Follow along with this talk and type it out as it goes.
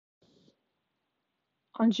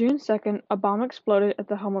On June 2nd, a bomb exploded at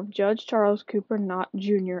the home of Judge Charles Cooper Knott,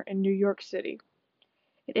 Jr. in New York City.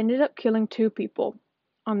 It ended up killing 2 people.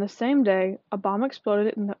 On the same day, a bomb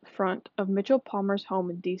exploded in the front of Mitchell Palmer's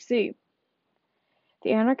home in D.C.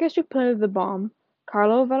 The anarchist who planted the bomb,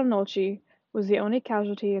 Carlo Vallanolci, was the only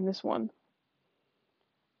casualty in this one.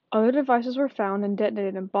 Other devices were found and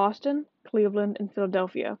detonated in Boston, Cleveland, and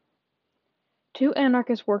Philadelphia. 2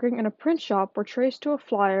 anarchists working in a print shop were traced to a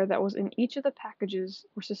flyer that was in each of the packages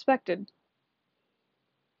were suspected.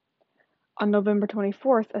 On November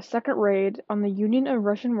 24th, a second raid on the Union of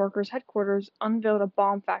Russian Workers headquarters unveiled a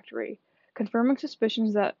bomb factory, confirming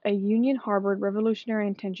suspicions that a union harbored revolutionary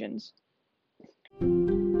intentions.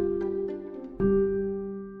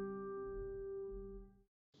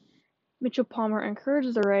 Mitchell Palmer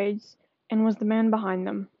encouraged the raids and was the man behind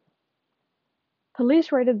them.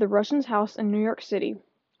 Police raided the Russian's house in New York City,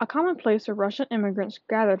 a common place where Russian immigrants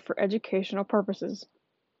gathered for educational purposes.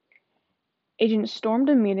 Agents stormed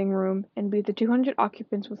a meeting room and beat the 200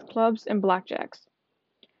 occupants with clubs and blackjacks.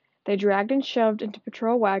 They dragged and shoved into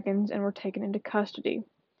patrol wagons and were taken into custody.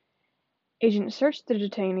 Agents searched the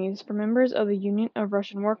detainees for members of the Union of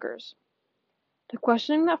Russian Workers. The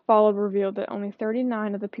questioning that followed revealed that only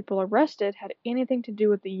 39 of the people arrested had anything to do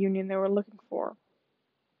with the union they were looking for.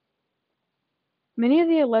 Many of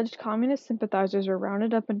the alleged communist sympathizers were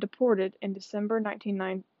rounded up and deported in December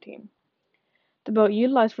 1919. The boat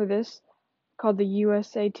utilized for this, called the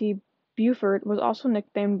USAT Beaufort, was also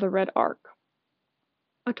nicknamed the Red Ark.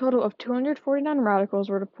 A total of 249 radicals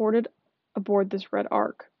were deported aboard this Red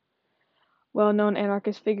Ark. Well-known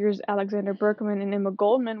anarchist figures Alexander Berkman and Emma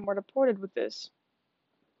Goldman were deported with this.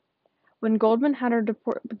 When Goldman had her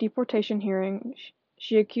deportation hearing,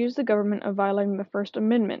 she accused the government of violating the First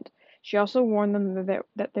Amendment. She also warned them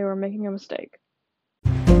that they were making a mistake.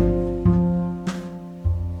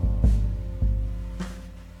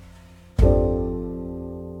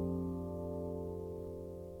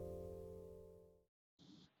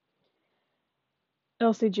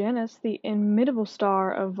 Elsie Janis, the inimitable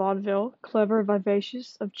star of vaudeville, clever,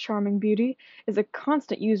 vivacious, of charming beauty, is a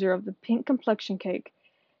constant user of the pink complexion cake.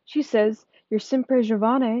 She says, "Your Sempre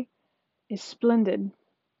Giovane is splendid."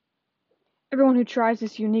 Everyone who tries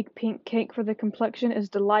this unique pink cake for the complexion is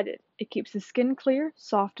delighted. It keeps the skin clear,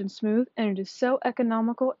 soft, and smooth, and it is so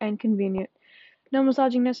economical and convenient. No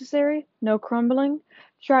massaging necessary, no crumbling.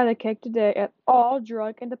 Try the cake today at all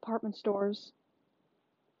drug and department stores.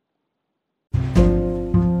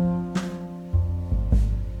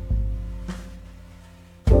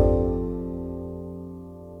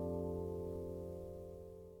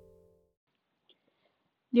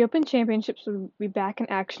 The Open Championships will be back in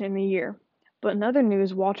action in a year. But in other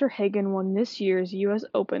news, Walter Hagen won this year's US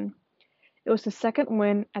Open. It was the second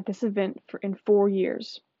win at this event in 4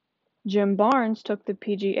 years. Jim Barnes took the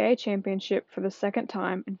PGA Championship for the second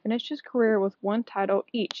time and finished his career with 1 title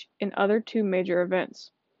each in other 2 major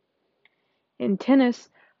events. In tennis,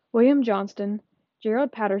 William Johnston,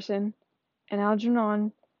 Gerald Patterson, and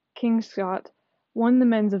Algernon Kingscott won the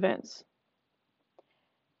men's events.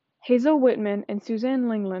 Hazel Whitman and Suzanne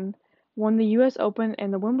Lenglen won the US Open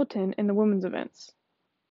and the Wimbledon in the women's events.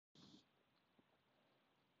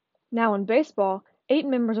 Now in baseball, 8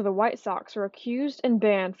 members of the White Sox are accused and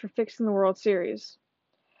banned for fixing the World Series.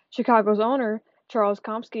 Chicago's owner, Charles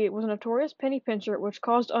Komsky, was a notorious penny pincher which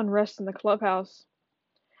caused unrest in the clubhouse.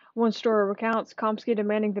 One story recounts Komsky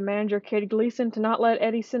demanding the manager Kid Gleason to not let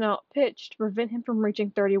Eddie Sennott pitch to prevent him from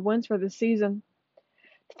reaching 30 wins for the season.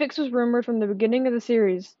 The fix was rumored from the beginning of the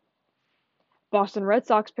series. Boston Red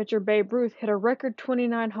Sox pitcher Babe Ruth hit a record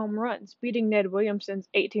 29 home runs, beating Ned Williamson's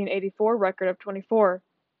 1884 record of 24.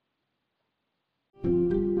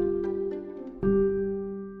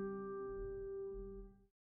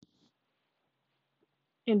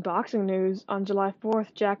 In boxing news, on July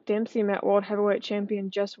 4th, Jack Dempsey met world heavyweight champion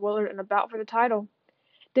Jess Willard in a bout for the title.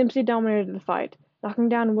 Dempsey dominated the fight, knocking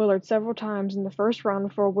down Willard several times in the first round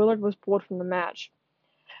before Willard was pulled from the match.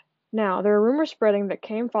 Now, there are rumors spreading that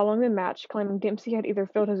came following the match claiming Dempsey had either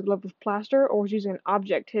filled his glove with plaster or was using an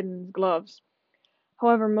object hidden in his gloves.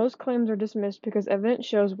 However, most claims are dismissed because evidence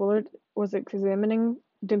shows Willard was examining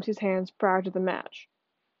Dempsey's hands prior to the match.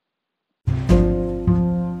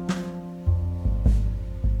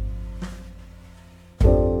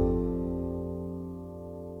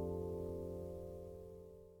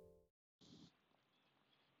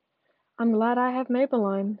 I'm glad I have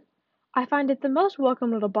Maybelline. I find it the most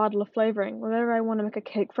welcome little bottle of flavoring whenever I want to make a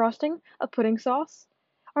cake frosting, a pudding sauce,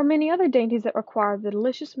 or many other dainties that require the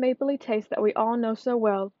delicious mapley taste that we all know so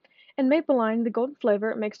well. And Maybelline, the golden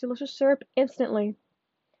flavor, makes delicious syrup instantly.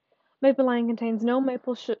 Maybelline contains no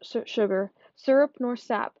maple sugar, syrup nor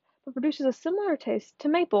sap, but produces a similar taste to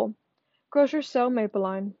maple. Grocers sell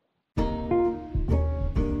Mapleline.